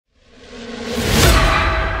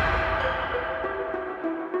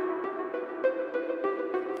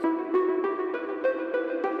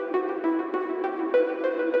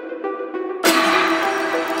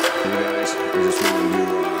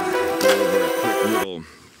quick little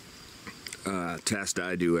test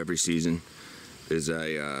I do every season is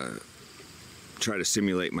I try to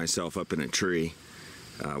simulate myself up in a tree,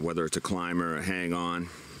 whether it's a climber, a hang-on.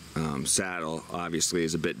 Saddle obviously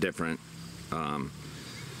is a bit different, I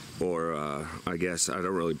guess I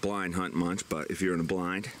don't really blind hunt much, but if you're in a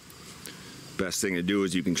blind, best thing to do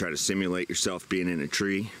is you can try to simulate yourself being in a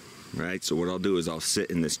tree, right? So what I'll do is I'll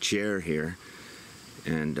sit in this chair here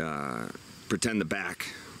and pretend the back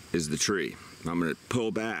is the tree. I'm going to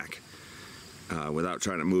pull back without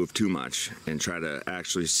trying to move too much and try to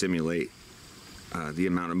actually simulate the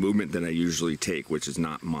amount of movement that I usually take, which is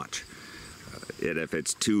not much. If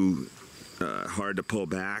it's too hard to pull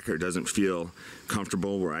back or doesn't feel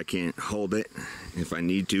comfortable where I can't hold it if I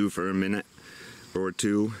need to for a minute or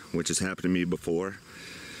two, which has happened to me before,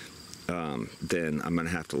 then I'm gonna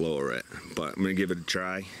have to lower it. But I'm gonna give it a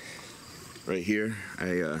try right here.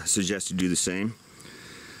 I suggest you do the same.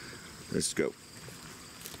 Let's go.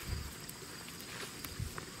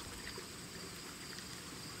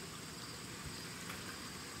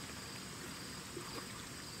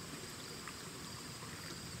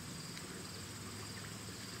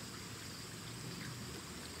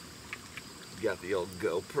 Got the old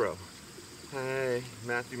GoPro. Hi,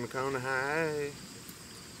 Matthew McConaughey.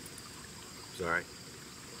 Sorry.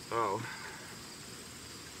 Oh.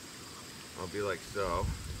 I'll be like so.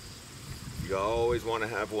 You always want to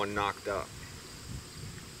have one knocked up.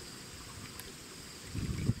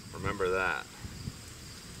 Remember that.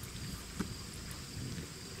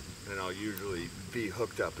 And I'll usually be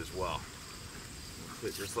hooked up as well.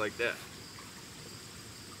 Sit just like that.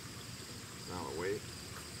 Now I'll wait.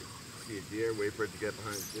 See a deer, wait for it to get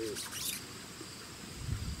behind the tree.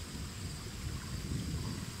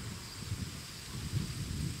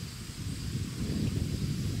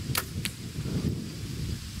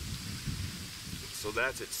 So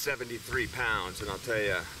that's at 73 pounds, and I'll tell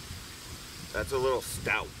you, that's a little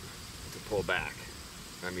stout to pull back.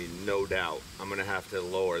 I mean, no doubt. I'm gonna have to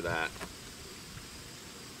lower that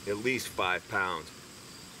at least 5 pounds.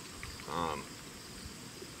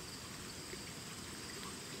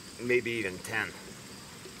 Maybe even 10.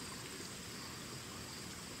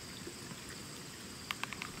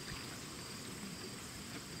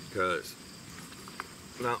 Because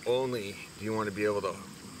not only do you want to be able to,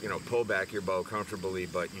 pull back your bow comfortably,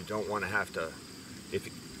 but you don't want to have to,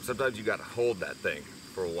 sometimes you got to hold that thing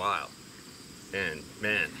for a while. And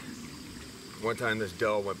man, one time this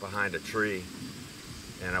doe went behind a tree,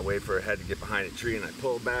 and I waited for her head to get behind a tree, and I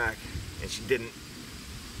pulled back, and she didn't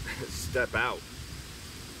step out.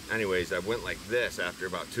 Anyways, I went like this after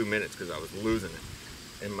about 2 minutes because I was losing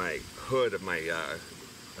it. And my hood of my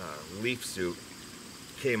leaf suit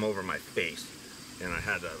came over my face. And I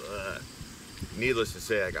had to, needless to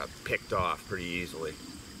say, I got picked off pretty easily.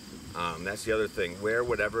 That's the other thing. Wear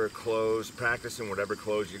whatever clothes, practice in whatever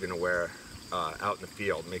clothes you're going to wear out in the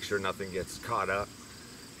field. Make sure nothing gets caught up,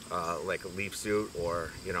 like a leaf suit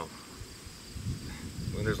or,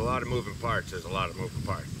 when there's a lot of moving parts, there's a lot of moving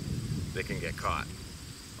parts. They can get caught.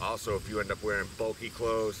 Also, if you end up wearing bulky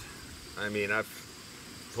clothes, I mean, I've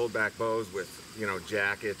pulled back bows with,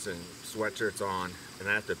 jackets and sweatshirts on, and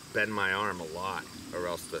I have to bend my arm a lot, or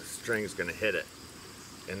else the string's gonna hit it,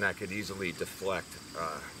 and that could easily deflect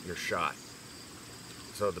your shot.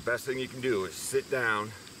 So the best thing you can do is sit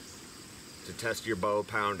down to test your bow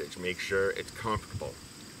poundage. Make sure it's comfortable,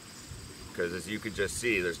 because as you can just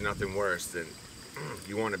see, there's nothing worse than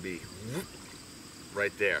you want to be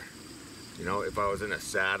right there. If I was in a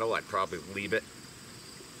saddle, I'd probably leave it.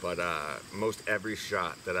 But most every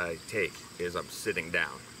shot that I take is I'm sitting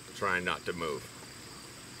down, trying not to move.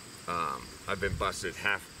 I've been busted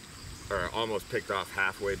almost picked off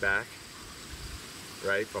halfway back,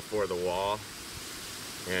 right before the wall.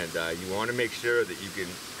 And you want to make sure that you can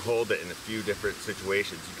hold it in a few different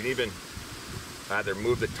situations. You can even either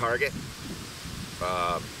move the target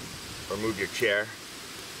or move your chair.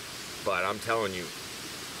 But I'm telling you,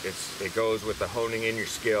 it goes with the honing in your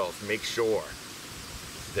skills. Make sure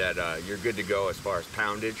that you're good to go as far as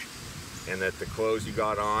poundage, and that the clothes you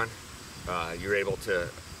got on, you're able to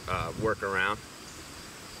work around.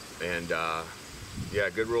 And yeah,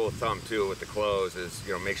 good rule of thumb too with the clothes is,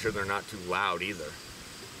 make sure they're not too loud either.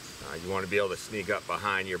 You want to be able to sneak up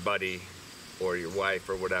behind your buddy or your wife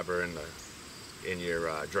or whatever in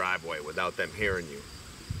your driveway without them hearing you.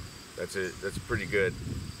 That's a pretty good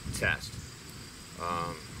test.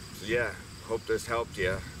 So yeah, hope this helped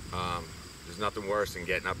you. There's nothing worse than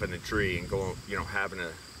getting up in the tree and going, having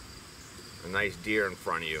a nice deer in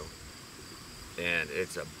front of you, and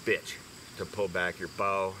it's a bitch to pull back your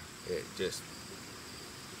bow. It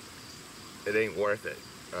ain't worth it.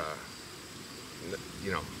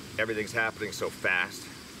 you know, everything's happening so fast.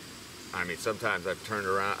 I mean, sometimes I've turned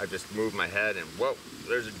around, I just moved my head and whoa,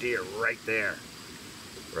 there's a deer right there,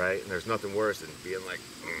 right? And there's nothing worse than being like,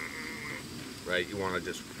 right? You want to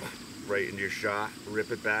just right into your shot,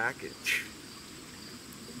 rip it back, and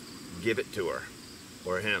give it to her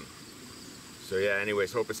or him. So yeah,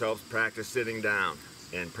 anyways, hope this helps. Practice sitting down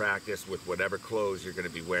and practice with whatever clothes you're going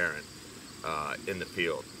to be wearing in the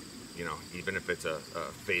field. You know, even if it's a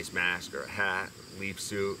face mask or a hat, leaf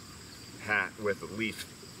suit, hat with a leaf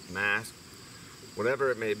mask, whatever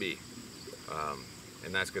it may be.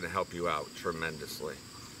 And that's going to help you out tremendously.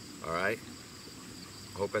 All right?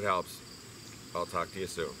 Hope it helps. I'll talk to you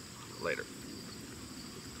soon. Later.